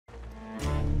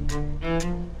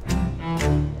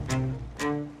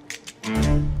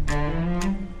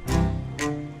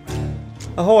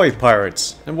Ahoy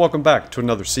pirates, and welcome back to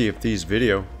another Sea of Thieves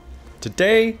video.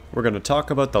 Today we're going to talk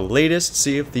about the latest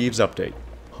Sea of Thieves update,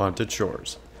 Haunted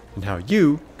Shores, and how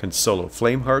you can solo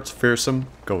Flameheart's fearsome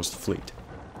ghost fleet.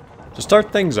 To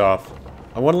start things off,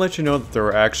 I want to let you know that there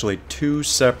are actually two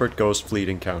separate ghost fleet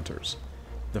encounters.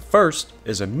 The first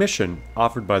is a mission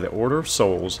offered by the Order of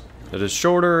Souls that is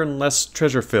shorter and less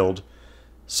treasure filled,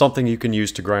 something you can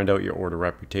use to grind out your order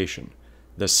reputation.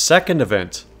 The second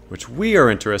event, which we are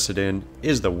interested in,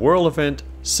 is the Whirl event,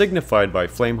 signified by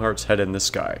Flameheart's head in the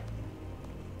sky.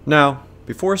 Now,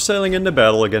 before sailing into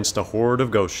battle against a horde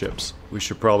of ghost ships, we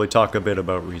should probably talk a bit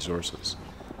about resources.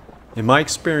 In my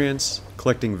experience,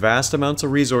 collecting vast amounts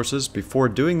of resources before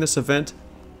doing this event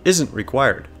isn't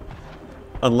required.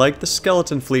 Unlike the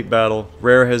Skeleton Fleet battle,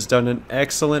 Rare has done an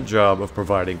excellent job of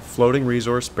providing floating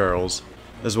resource barrels,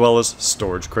 as well as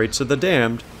storage crates of the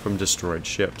damned from destroyed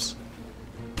ships.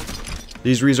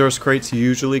 These resource crates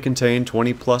usually contain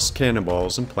 20 plus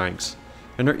cannonballs and planks,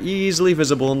 and are easily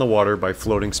visible in the water by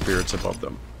floating spirits above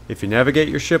them. If you navigate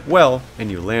your ship well,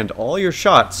 and you land all your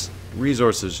shots,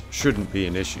 resources shouldn't be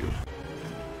an issue.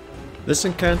 This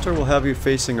encounter will have you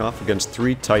facing off against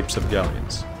three types of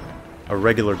galleons. A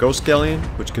regular ghost galleon,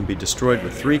 which can be destroyed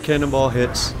with 3 cannonball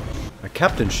hits, a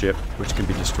captain ship, which can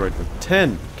be destroyed with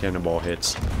 10 cannonball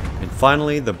hits, and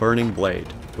finally the burning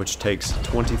blade, which takes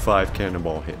 25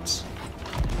 cannonball hits.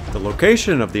 The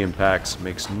location of the impacts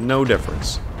makes no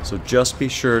difference, so just be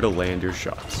sure to land your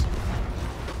shots.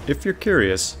 If you're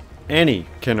curious, any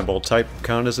cannonball type will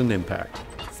count as an impact.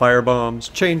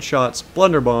 Firebombs, chain shots,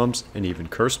 blunderbombs, and even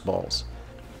cursed balls.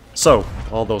 So,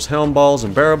 all those helm balls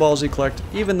and barrel balls you collect,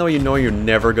 even though you know you're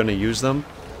never going to use them,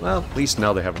 well, at least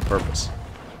now they have a purpose.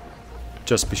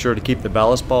 Just be sure to keep the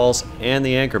ballast balls and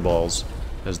the anchor balls,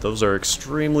 as those are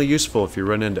extremely useful if you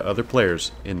run into other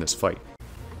players in this fight.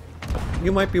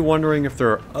 You might be wondering if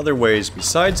there are other ways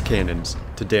besides cannons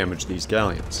to damage these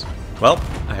galleons. Well,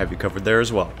 I have you covered there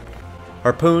as well.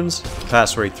 Harpoons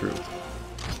pass right through.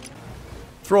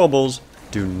 Throwables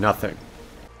do nothing.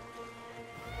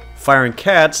 Firing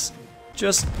cats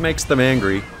just makes them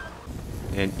angry,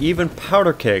 and even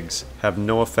powder kegs have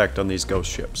no effect on these ghost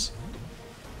ships.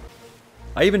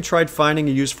 I even tried finding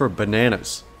a use for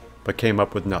bananas, but came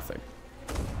up with nothing.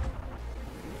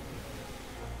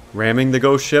 Ramming the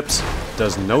ghost ships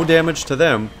does no damage to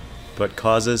them, but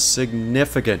causes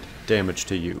significant damage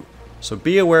to you. So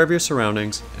be aware of your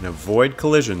surroundings and avoid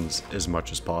collisions as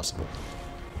much as possible.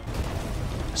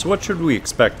 So what should we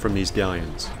expect from these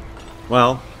galleons?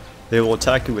 Well, they will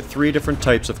attack you with 3 different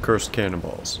types of cursed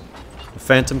cannonballs. The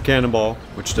Phantom Cannonball,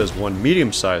 which does 1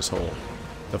 medium-sized hole.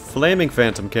 The Flaming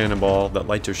Phantom Cannonball that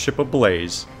lights your ship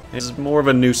ablaze, is more of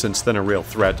a nuisance than a real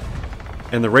threat.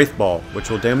 And the Wraith Ball, which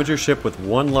will damage your ship with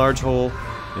 1 large hole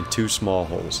and 2 small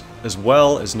holes, as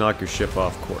well as knock your ship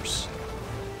off course.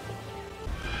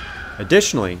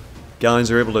 Additionally,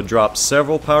 galleons are able to drop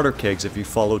several powder kegs if you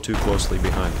follow too closely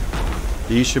behind them.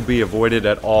 These should be avoided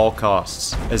at all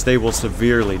costs, as they will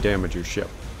severely damage your ship.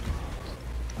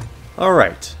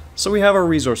 Alright, so we have our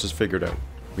resources figured out.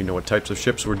 We know what types of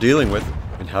ships we're dealing with,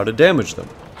 and how to damage them.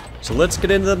 So let's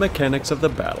get into the mechanics of the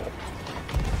battle.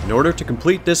 In order to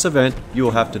complete this event, you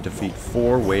will have to defeat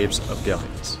 4 waves of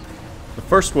galleons. The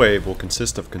first wave will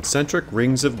consist of concentric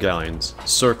rings of galleons,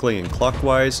 circling in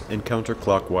clockwise and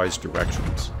counterclockwise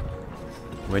directions.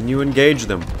 When you engage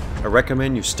them, I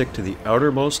recommend you stick to the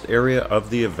outermost area of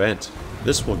the event.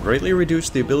 This will greatly reduce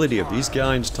the ability of these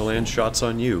galleons to land shots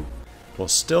on you, while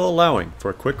still allowing for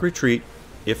a quick retreat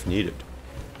if needed.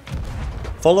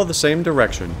 Follow the same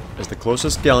direction as the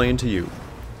closest galleon to you,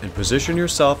 and position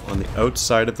yourself on the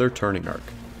outside of their turning arc.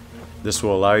 This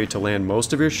will allow you to land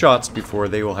most of your shots before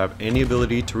they will have any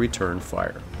ability to return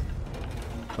fire.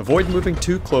 Avoid moving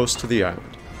too close to the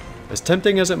island. As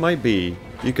tempting as it might be,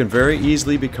 you can very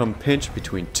easily become pinched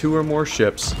between 2 or more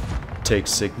ships, take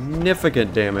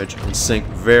significant damage, and sink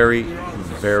very,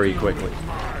 very quickly.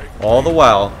 All the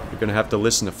while, you're going to have to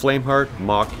listen to Flameheart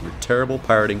mock your terrible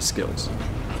pirating skills.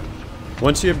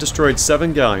 Once you have destroyed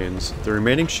 7 galleons, the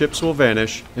remaining ships will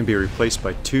vanish and be replaced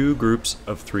by 2 groups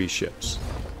of 3 ships.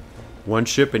 1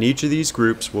 ship in each of these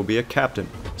groups will be a captain,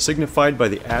 signified by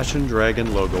the Ashen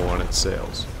Dragon logo on its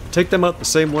sails. Take them out the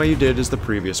same way you did as the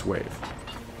previous wave.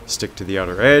 Stick to the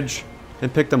outer edge,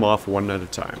 and pick them off one at a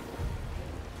time.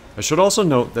 I should also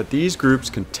note that these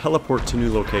groups can teleport to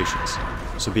new locations,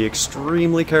 so be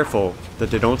extremely careful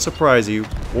that they don't surprise you,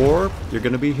 or you're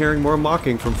going to be hearing more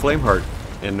mocking from Flameheart,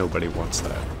 and nobody wants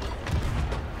that.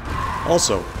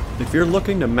 Also, if you're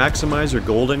looking to maximize your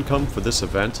gold income for this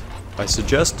event, I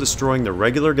suggest destroying the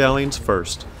regular galleons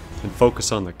first, and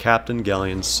focus on the captain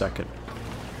galleons second.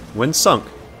 When sunk,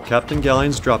 Captain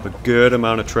Galleons drop a good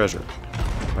amount of treasure.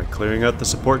 By clearing out the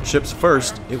support ships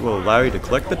first, it will allow you to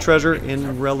collect the treasure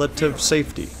in relative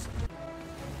safety.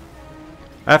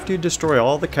 After you destroy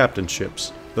all the captain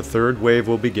ships, the third wave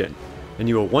will begin, and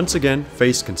you will once again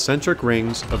face concentric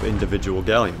rings of individual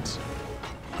galleons.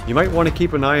 You might want to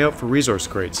keep an eye out for resource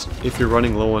crates if you're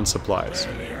running low on supplies.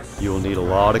 You will need a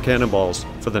lot of cannonballs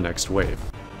for the next wave.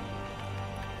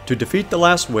 To defeat the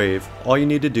last wave, all you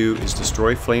need to do is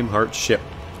destroy Flameheart's ship,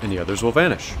 and the others will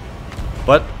vanish.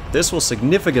 But this will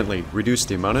significantly reduce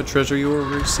the amount of treasure you will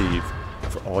receive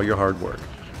for all your hard work.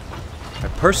 I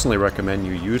personally recommend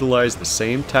you utilize the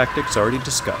same tactics already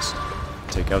discussed.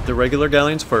 Take out the regular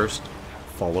galleons first,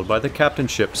 followed by the captain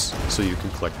ships so you can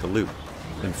collect the loot.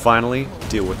 And finally,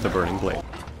 deal with the burning blade.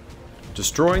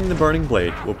 Destroying the burning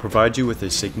blade will provide you with a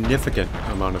significant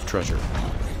amount of treasure.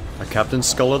 A captain's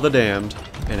skull of the damned,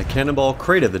 and a cannonball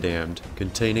crate of the damned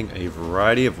containing a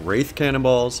variety of wraith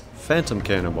cannonballs, phantom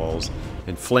cannonballs,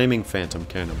 and flaming phantom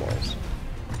cannonballs.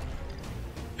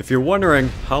 If you're wondering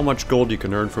how much gold you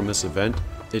can earn from this event,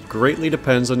 it greatly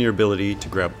depends on your ability to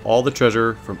grab all the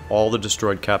treasure from all the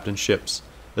destroyed captain ships,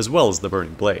 as well as the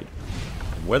burning blade,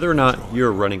 and whether or not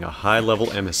you're running a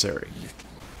high-level emissary.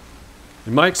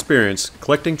 In my experience,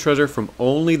 collecting treasure from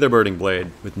only the burning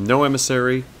blade with no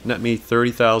emissary net me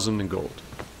 30,000 in gold.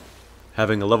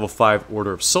 Having a level 5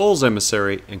 Order of Souls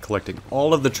emissary and collecting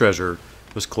all of the treasure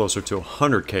was closer to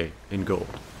 100k in gold.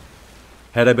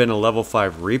 Had I been a level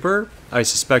 5 Reaper, I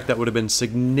suspect that would have been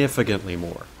significantly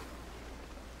more.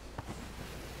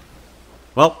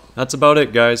 Well, that's about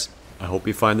it, guys. I hope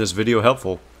you find this video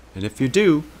helpful, and if you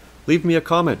do, leave me a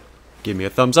comment, give me a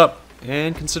thumbs up,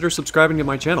 and consider subscribing to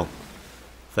my channel.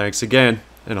 Thanks again,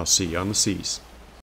 and I'll see you on the seas.